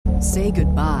Say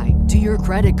goodbye to your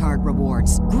credit card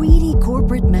rewards. Greedy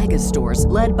corporate mega stores,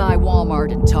 led by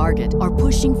Walmart and Target, are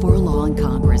pushing for a law in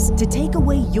Congress to take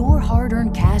away your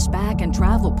hard-earned cash back and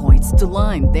travel points to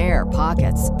line their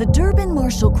pockets. The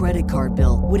Durbin-Marshall credit card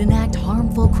bill would enact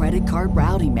harmful credit card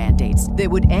routing mandates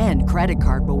that would end credit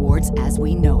card rewards as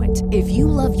we know it. If you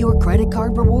love your credit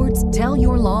card rewards, tell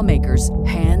your lawmakers,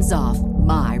 hands off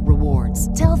my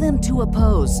rewards. Tell them to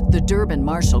oppose the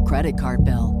Durbin-Marshall credit card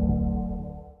bill.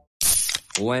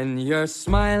 When you're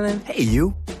smiling. Hey,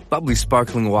 you. Bubbly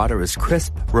sparkling water is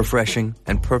crisp, refreshing,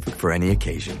 and perfect for any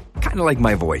occasion. Kind of like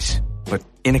my voice, but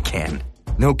in a can.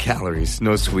 No calories,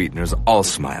 no sweeteners, all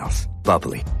smiles.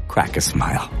 Bubbly. Crack a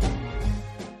smile.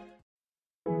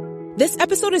 This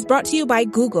episode is brought to you by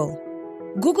Google.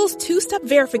 Google's two-step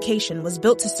verification was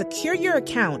built to secure your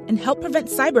account and help prevent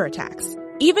cyber attacks,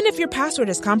 even if your password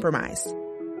is compromised.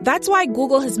 That's why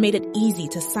Google has made it easy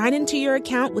to sign into your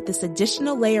account with this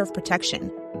additional layer of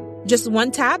protection. Just one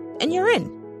tap and you're in.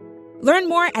 Learn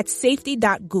more at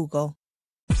safety.google.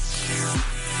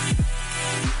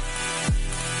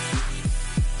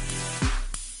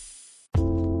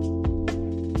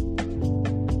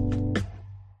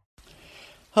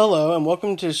 Hello, and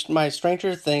welcome to my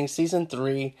Stranger Things Season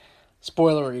 3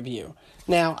 spoiler review.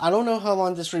 Now, I don't know how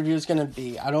long this review is going to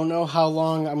be. I don't know how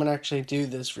long I'm going to actually do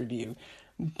this review.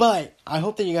 But I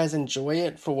hope that you guys enjoy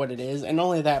it for what it is. And not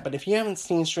only that, but if you haven't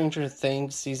seen Stranger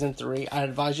Things Season 3, I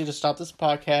advise you to stop this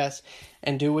podcast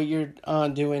and do what you're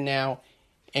doing now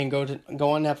and go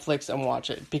on Netflix and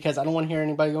watch it. Because I don't want to hear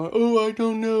anybody going, oh, I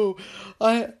don't know.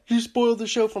 You spoiled the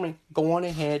show for me. Go on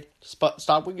ahead,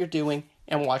 stop what you're doing,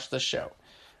 and watch the show.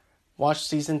 Watch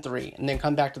Season 3, and then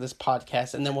come back to this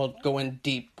podcast, and then we'll go in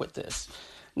deep with this.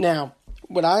 Now,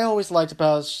 what I always liked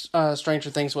about Stranger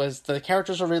Things was the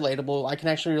characters are relatable. I can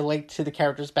actually relate to the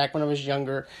characters back when I was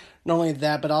younger. Not only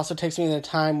that, but also takes me to a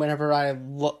time whenever I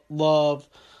love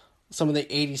some of the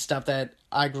 80s stuff that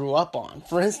I grew up on.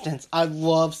 For instance, I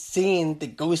love seeing the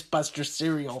Ghostbusters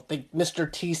cereal, the Mr.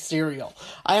 T cereal.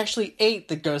 I actually ate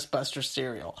the Ghostbusters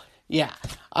cereal. Yeah,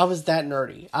 I was that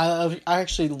nerdy. I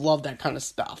actually love that kind of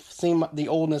stuff. Seeing the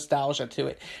old nostalgia to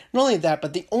it. Not only that,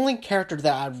 but the only character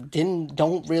that I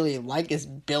don't really like is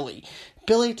Billy.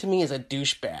 Billy to me is a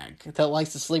douchebag that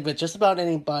likes to sleep with just about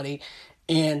anybody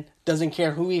and doesn't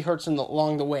care who he hurts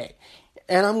along the way.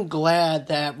 And I'm glad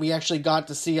that we actually got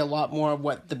to see a lot more of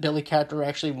what the Billy character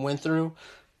actually went through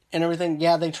and everything.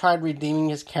 Yeah, they tried redeeming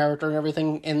his character and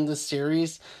everything in the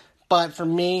series. But for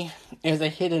me, it was a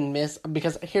hit and miss,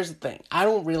 because here's the thing. I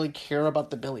don't really care about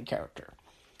the Billy character.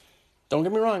 Don't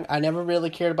get me wrong, I never really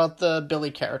cared about the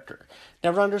Billy character.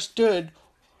 Never understood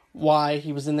why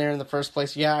he was in there in the first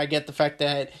place. Yeah, I get the fact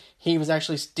that he was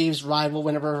actually Steve's rival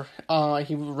whenever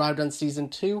he arrived on Season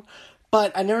 2.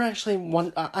 But I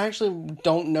actually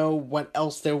don't know what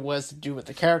else there was to do with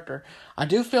the character. I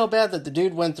do feel bad that the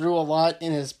dude went through a lot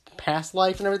in his past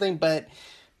life and everything, but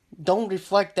don't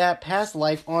reflect that past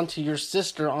life onto your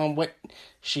sister on what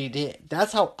she did.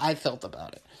 That's how I felt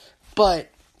about it. But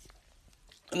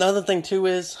another thing too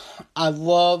is I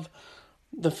love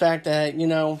the fact that,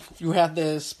 you have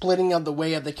the splitting of the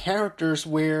way of the characters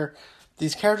where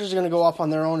these characters are going to go off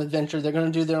on their own adventure. They're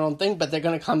going to do their own thing, but they're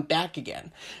going to come back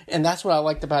again. And that's what I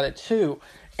liked about it too.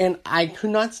 And I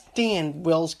could not stand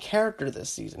Will's character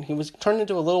this season. He was turned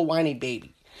into a little whiny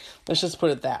baby. Let's just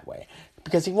put it that way.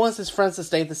 Because he wants his friends to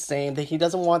stay the same, that he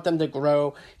doesn't want them to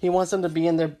grow. He wants them to be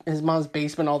in his mom's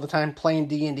basement all the time playing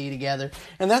D&D together.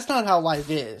 And that's not how life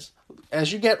is.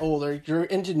 As you get older, you're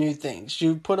into new things.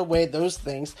 You put away those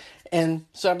things. And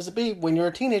so happens to be, when you're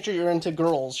a teenager, you're into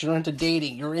girls. You're into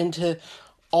dating. You're into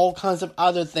all kinds of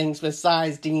other things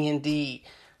besides D&D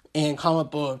and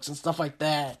comic books and stuff like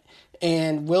that.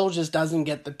 And Will just doesn't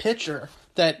get the picture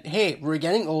that, hey, we're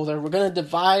getting older. We're going to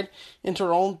divide into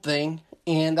our own thing.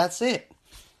 And that's it.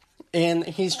 And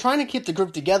he's trying to keep the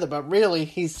group together, but really,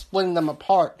 he's splitting them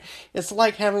apart. It's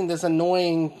like having this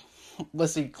annoying,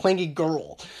 clingy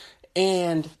girl.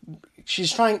 And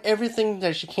she's trying everything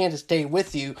that she can to stay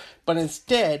with you, but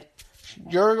instead,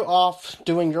 you're off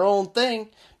doing your own thing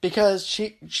because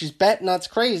she's bat nuts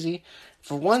crazy,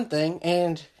 for one thing,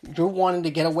 and you're wanting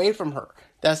to get away from her.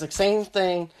 That's the same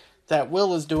thing that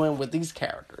Will is doing with these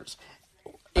characters.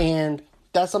 And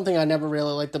that's something I never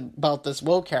really liked about this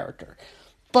Will character.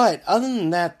 But other than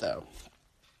that, though,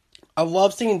 I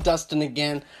love seeing Dustin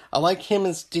again. I like him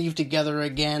and Steve together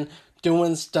again,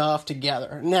 doing stuff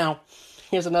together. Now,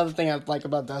 here's another thing I like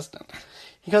about Dustin.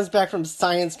 He comes back from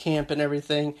science camp and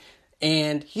everything,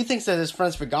 and he thinks that his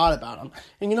friends forgot about him.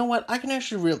 And you know what? I can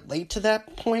actually relate to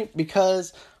that point,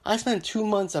 because I spent 2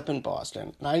 months up in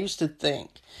Boston, and I used to think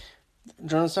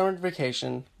during summer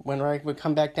vacation, when I would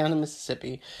come back down to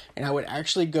Mississippi, and I would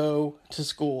actually go to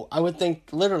school, I would think,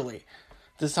 literally,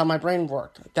 this is how my brain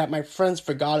worked, that my friends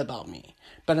forgot about me.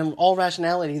 But in all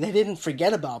rationality, they didn't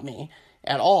forget about me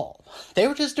at all. They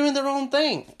were just doing their own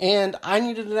thing, and I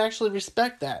needed to actually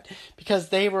respect that, because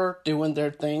they were doing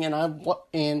their thing,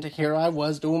 and here I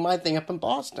was doing my thing up in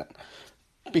Boston.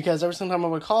 Because every time I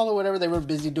would call or whatever, they were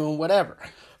busy doing whatever.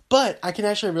 But I can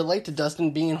actually relate to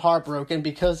Dustin being heartbroken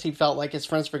because he felt like his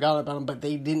friends forgot about him, but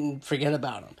they didn't forget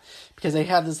about him. Because they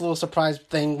have this little surprise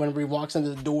thing when he walks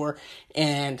into the door,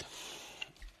 and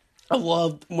I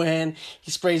loved when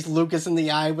he sprays Lucas in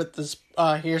the eye with this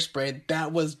hairspray.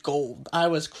 That was gold. I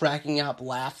was cracking up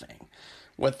laughing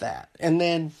with that. And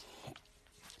then,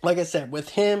 like I said, with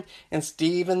him and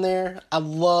Steve in there, I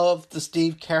loved the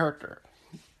Steve character.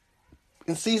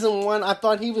 In season 1, I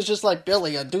thought he was just like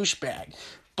Billy, a douchebag.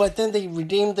 But then they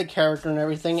redeemed the character and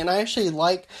everything, and I actually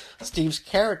like Steve's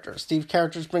character. Steve's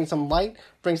characters bring some light,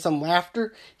 bring some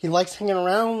laughter. He likes hanging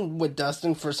around with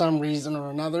Dustin for some reason or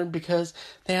another, because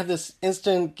they have this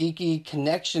instant geeky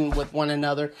connection with one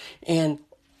another. And,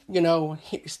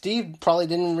 Steve probably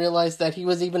didn't realize that he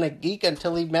was even a geek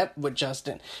until he met with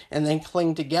Justin, and then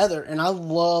cling together. And I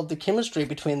love the chemistry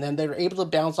between them. They were able to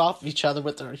bounce off of each other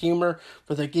with their humor,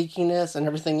 with their geekiness, and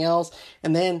everything else.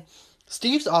 And then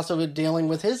Steve's also dealing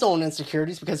with his own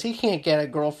insecurities because he can't get a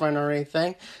girlfriend or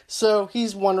anything. So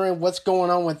he's wondering what's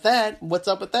going on with that, what's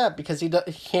up with that, because he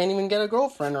can't even get a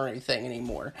girlfriend or anything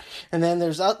anymore. And then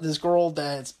there's this girl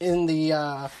that's in the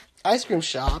ice cream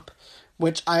shop,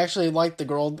 which I actually like the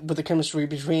girl with the chemistry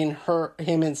between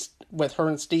him and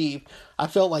Steve. I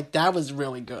felt like that was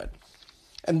really good.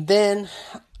 And then,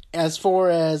 as far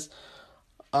as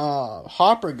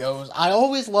Harper goes, I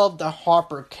always loved the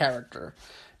Harper character,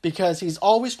 because he's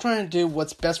always trying to do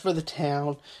what's best for the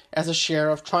town as a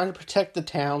sheriff, trying to protect the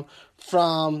town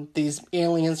from these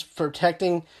aliens,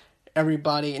 protecting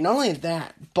everybody. And not only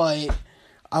that, but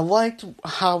I liked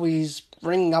how he's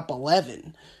bringing up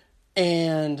Eleven,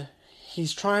 and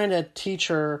he's trying to teach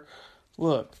her,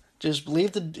 look, just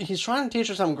he's trying to teach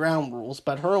her some ground rules,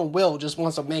 but her and Will just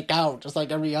wants to make out, just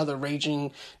like every other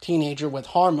raging teenager with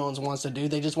hormones wants to do.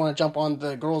 They just want to jump on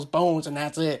the girl's bones, and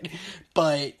that's it.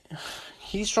 But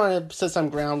he's trying to set some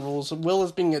ground rules. Will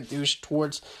is being a douche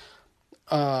towards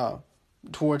him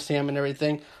and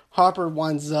everything. Harper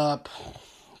winds up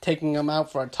taking him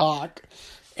out for a talk,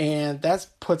 and that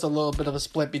puts a little bit of a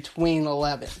split between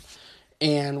Eleven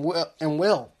and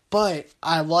Will. But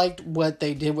I liked what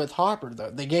they did with Harper, though.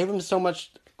 They gave him so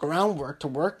much groundwork to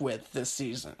work with this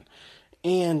season.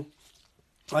 And,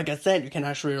 like I said, you can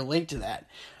actually relate to that.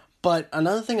 But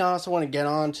another thing I also want to get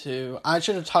on to, I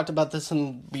should have talked about this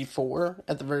before,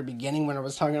 at the very beginning, when I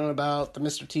was talking about the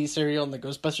Mr. T cereal and the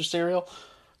Ghostbusters cereal,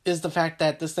 is the fact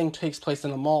that this thing takes place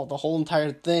in a mall. The whole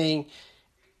entire thing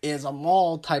is a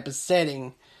mall type of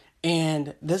setting.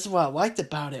 And this is what I liked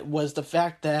about it, was the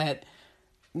fact that,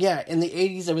 yeah, in the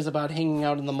 80s, it was about hanging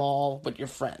out in the mall with your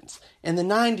friends. In the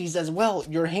 90s as well,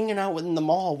 you're hanging out in the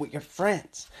mall with your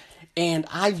friends. And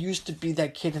I used to be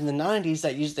that kid in the 90s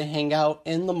that used to hang out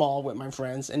in the mall with my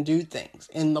friends and do things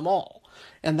in the mall.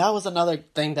 And that was another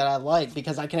thing that I liked,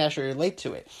 because I can actually relate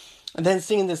to it. And then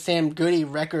seeing the Sam Goody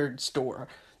record store,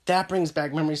 that brings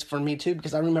back memories for me too,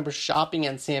 because I remember shopping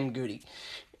at Sam Goody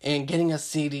and getting a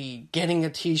CD, getting a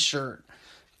t-shirt,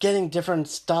 getting different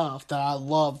stuff that I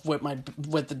love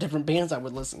with the different bands I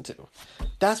would listen to.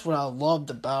 That's what I loved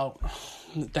about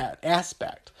that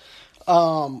aspect.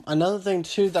 Another thing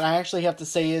too that I actually have to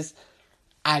say is,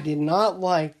 I did not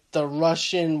like the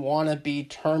Russian wannabe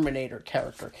Terminator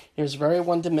character. He was very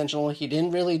one-dimensional. He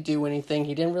didn't really do anything.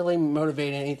 He didn't really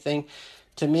motivate anything.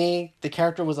 To me, the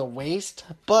character was a waste,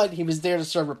 but he was there to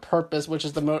serve a purpose, which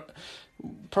is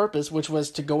which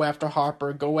was to go after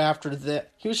Harper,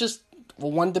 he was just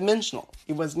one-dimensional.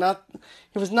 He was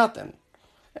nothing.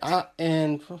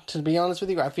 And to be honest with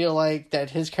you, I feel like that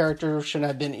his character shouldn't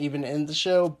have been even in the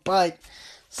show, but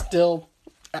still,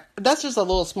 that's just a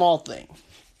little small thing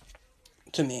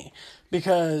to me,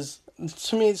 because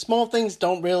to me, small things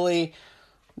don't really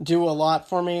do a lot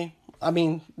for me. I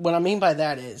mean, what I mean by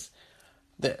that is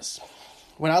this.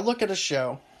 When I look at a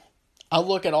show, I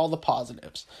look at all the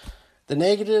positives. The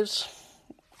negatives,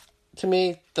 to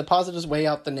me, the positives weigh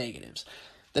out the negatives.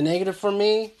 The negative for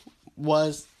me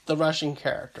was the Russian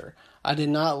character. I did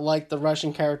not like the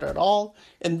Russian character at all.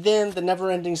 And then the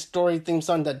never-ending story theme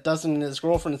song that Dustin and his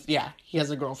girlfriend, he has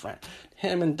a girlfriend.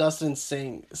 Him and Dustin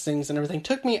sings and everything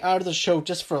took me out of the show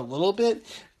just for a little bit.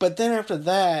 But then after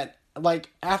that,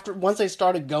 once they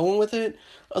started going with it,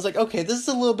 I was like, okay, this is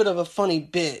a little bit of a funny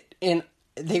bit. And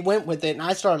they went with it, and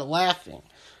I started laughing.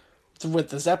 with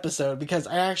this episode, because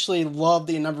I actually love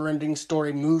the Neverending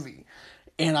Story movie,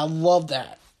 and I love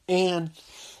that. And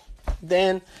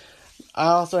then I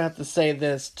also have to say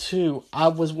this too. I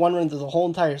was wondering through the whole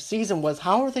entire season was,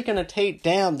 how are they going to take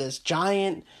down this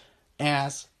giant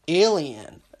ass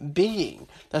alien being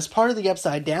that's part of the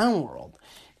Upside Down world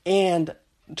and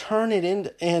turn it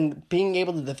into and being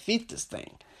able to defeat this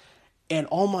thing? And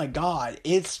oh my god,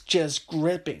 it's just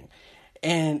gripping,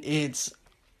 and it's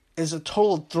a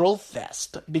total thrill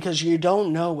fest, because you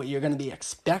don't know what you're going to be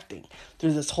expecting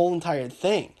through this whole entire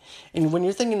thing. And when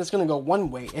you're thinking it's going to go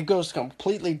one way, it goes a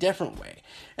completely different way.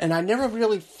 And I never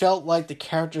really felt like the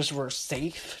characters were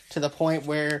safe to the point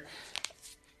where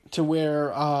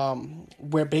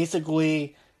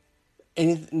basically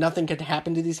nothing could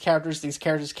happen to these characters. These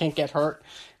characters can't get hurt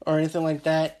or anything like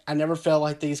that. I never felt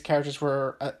like these characters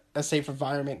were a safe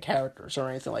environment characters or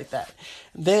anything like that.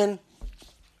 Then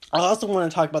I also want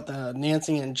to talk about the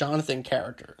Nancy and Jonathan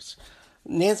characters.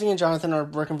 Nancy and Jonathan are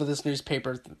working for this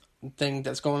newspaper thing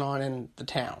that's going on in the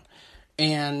town.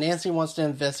 And Nancy wants to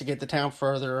investigate the town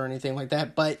further or anything like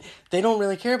that, but they don't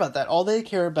really care about that. All they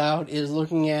care about is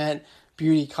looking at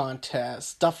beauty contests,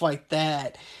 stuff like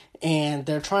that. And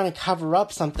they're trying to cover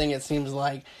up something, it seems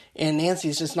like, and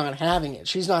Nancy's just not having it.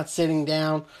 She's not sitting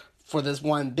down for this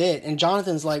one bit. And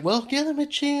Jonathan's like, well, give them a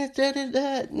chance,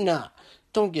 da-da-da. Nah.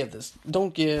 Don't give the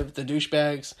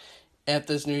douchebags at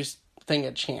this news thing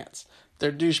a chance. They're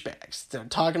douchebags. They're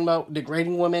talking about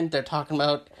degrading women. They're talking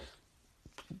about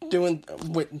doing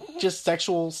just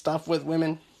sexual stuff with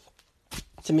women.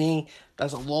 To me,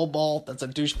 that's a lowball. That's a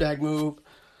douchebag move.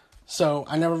 So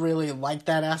I never really liked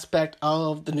that aspect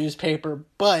of the newspaper.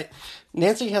 But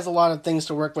Nancy has a lot of things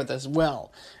to work with as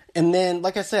well. And then,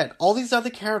 like I said, all these other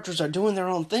characters are doing their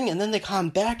own thing, and then they come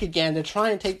back again to try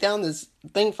and take down this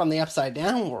thing from the Upside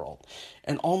Down world.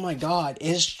 And oh my god,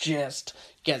 it just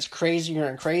gets crazier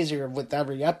and crazier with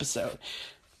every episode.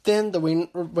 Then the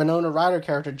Winona Ryder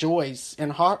character, Joyce,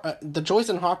 and the Joyce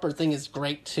and Harper thing is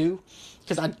great too,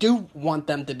 because I do want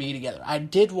them to be together. I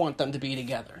did want them to be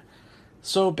together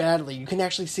so badly. You can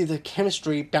actually see the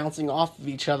chemistry bouncing off of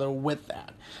each other with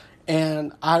that.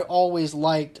 And I always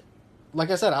liked... Like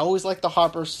I said, I always liked the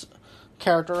Harper's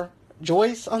character.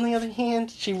 Joyce, on the other hand,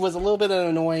 she was a little bit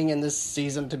annoying in this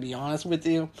season, to be honest with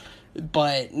you.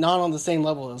 But not on the same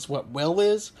level as what Will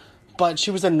is. But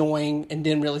she was annoying and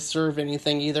didn't really serve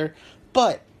anything either.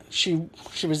 But she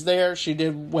was there, she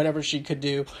did whatever she could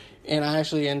do. And I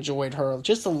actually enjoyed her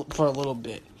just for a little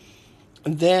bit.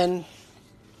 And then,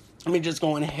 let me just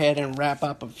go ahead and wrap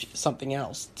up something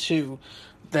else, too,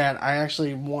 that I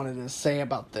actually wanted to say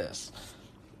about this.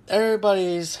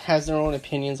 Everybody has their own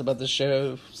opinions about the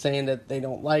show, saying that they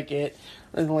don't like it,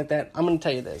 or anything like that. I'm going to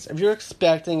tell you this. If you're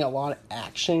expecting a lot of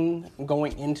action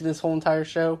going into this whole entire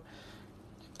show,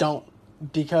 don't.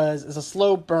 Because it's a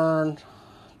slow burn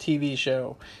TV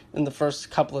show in the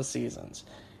first couple of seasons.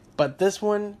 But this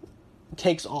one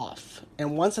takes off.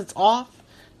 And once it's off,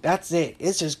 that's it.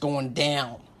 It's just going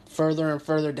down. Further and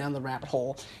further down the rabbit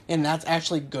hole. And that's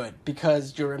actually good,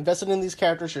 because you're invested in these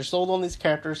characters, you're sold on these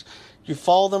characters, you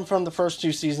follow them from the first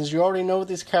 2 seasons, you already know what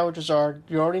these characters are,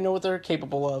 you already know what they're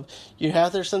capable of, you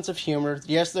have their sense of humor,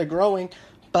 yes, they're growing,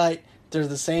 but they're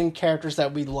the same characters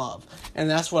that we love. And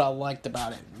that's what I liked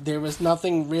about it. There was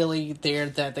nothing really there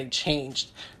that they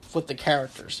changed with the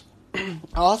characters. I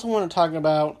also want to talk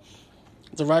about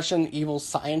the Russian evil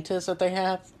scientist that they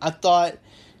have. I thought,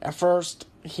 at first,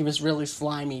 he was really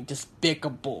slimy,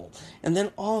 despicable. And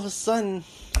then all of a sudden,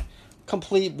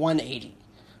 complete 180.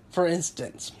 For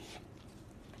instance,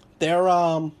 they're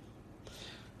trying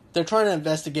to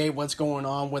investigate what's going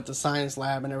on with the science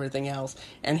lab and everything else.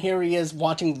 And here he is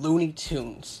watching Looney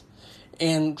Tunes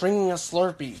and drinking a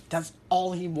Slurpee. That's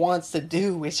all he wants to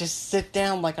do, is just sit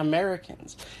down like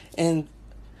Americans and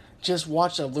just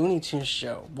watch a Looney Tunes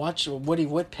show, watch a Woody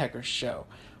Woodpecker show,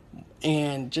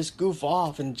 and just goof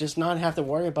off and just not have to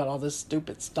worry about all this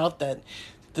stupid stuff that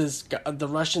the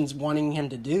Russians wanting him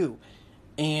to do.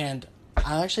 And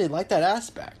I actually like that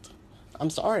aspect.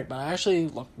 I'm sorry, but I actually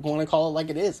want to call it like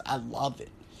it is. I love it.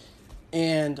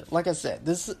 And like I said,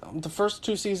 the first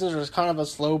 2 seasons are kind of a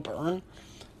slow burn.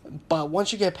 But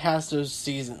once you get past those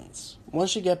seasons,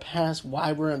 once you get past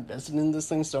why we're invested in this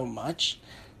thing so much,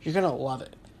 you're going to love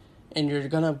it. And you're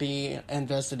going to be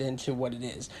invested into what it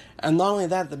is. And not only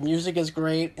that, the music is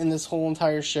great in this whole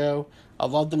entire show. I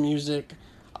love the music.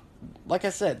 Like I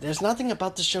said, there's nothing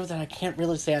about the show that I can't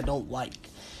really say I don't like.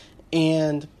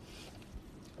 And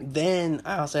then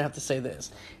I also have to say this.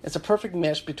 It's a perfect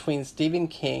mesh between Stephen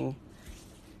King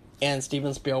and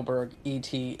Steven Spielberg,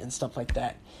 E.T., and stuff like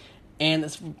that. And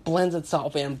it blends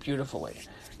itself in beautifully.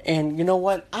 And you know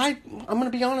what? I'm going to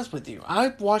be honest with you.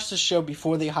 I watched the show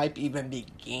before the hype even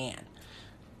began.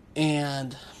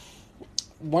 And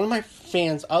one of my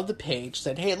fans of the page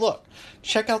said, hey, look,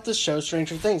 check out this show,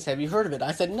 Stranger Things. Have you heard of it?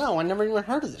 I said, no, I never even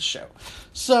heard of this show.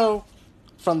 So,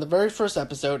 from the very first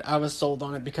episode, I was sold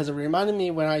on it because it reminded me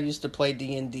when I used to play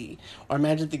D&D or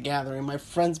Magic the Gathering. My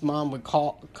friend's mom would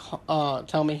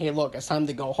tell me, hey, look, it's time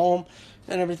to go home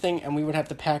and everything, and we would have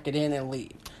to pack it in and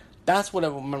leave. That's what it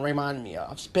reminded me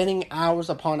of. Spending hours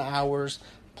upon hours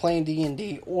playing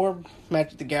D&D or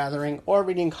Magic the Gathering or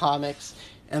reading comics,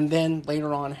 and then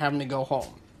later on having to go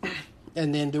home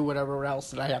and then do whatever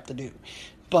else that I have to do.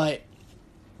 But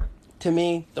to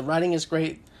me, the writing is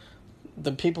great.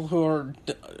 The people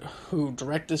who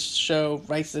direct this show,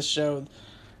 writes this show,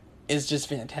 is just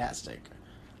fantastic.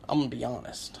 I'm going to be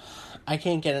honest. I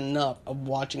can't get enough of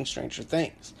watching Stranger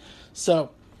Things.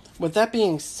 So, with that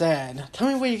being said, tell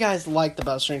me what you guys liked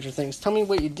about Stranger Things. Tell me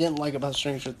what you didn't like about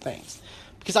Stranger Things.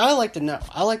 Because I like to know.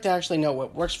 I like to actually know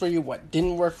what works for you, what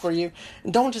didn't work for you.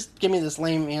 And don't just give me this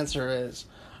lame answer as,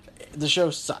 the show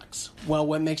sucks. Well,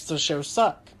 what makes the show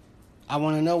suck? I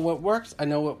want to know what works. I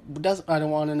know what doesn't. I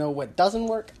don't want to know what doesn't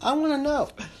work. I want to know.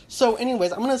 So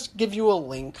anyways, I'm going to give you a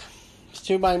link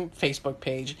to my Facebook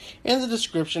page in the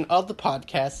description of the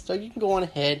podcast. So you can go on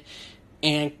ahead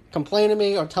and complain to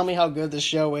me or tell me how good the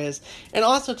show is. And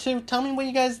also, too, tell me what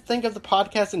you guys think of the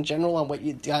podcast in general and what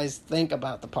you guys think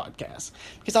about the podcast.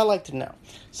 Because I like to know.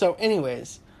 So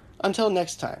anyways, until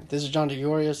next time, this is John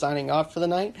DeGiorio signing off for the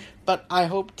night. But I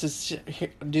hope to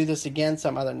do this again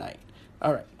some other night.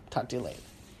 Alright, talk to you later.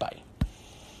 Bye.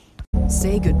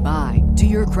 Say goodbye to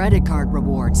your credit card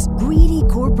rewards. Greedy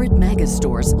corporate mega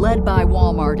stores, led by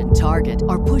Walmart and Target,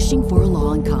 are pushing for a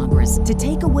law in Congress to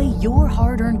take away your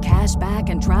hard-earned cash back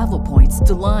and travel points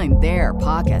to line their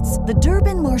pockets. The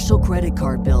Durbin-Marshall credit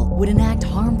card bill would enact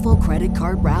harmful credit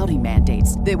card routing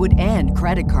mandates that would end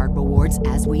credit card rewards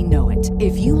as we know it.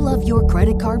 If you love your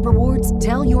credit card rewards,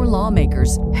 tell your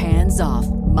lawmakers, hands off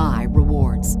my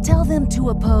rewards. Tell them to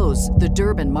oppose the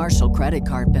Durbin-Marshall credit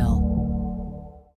card bill.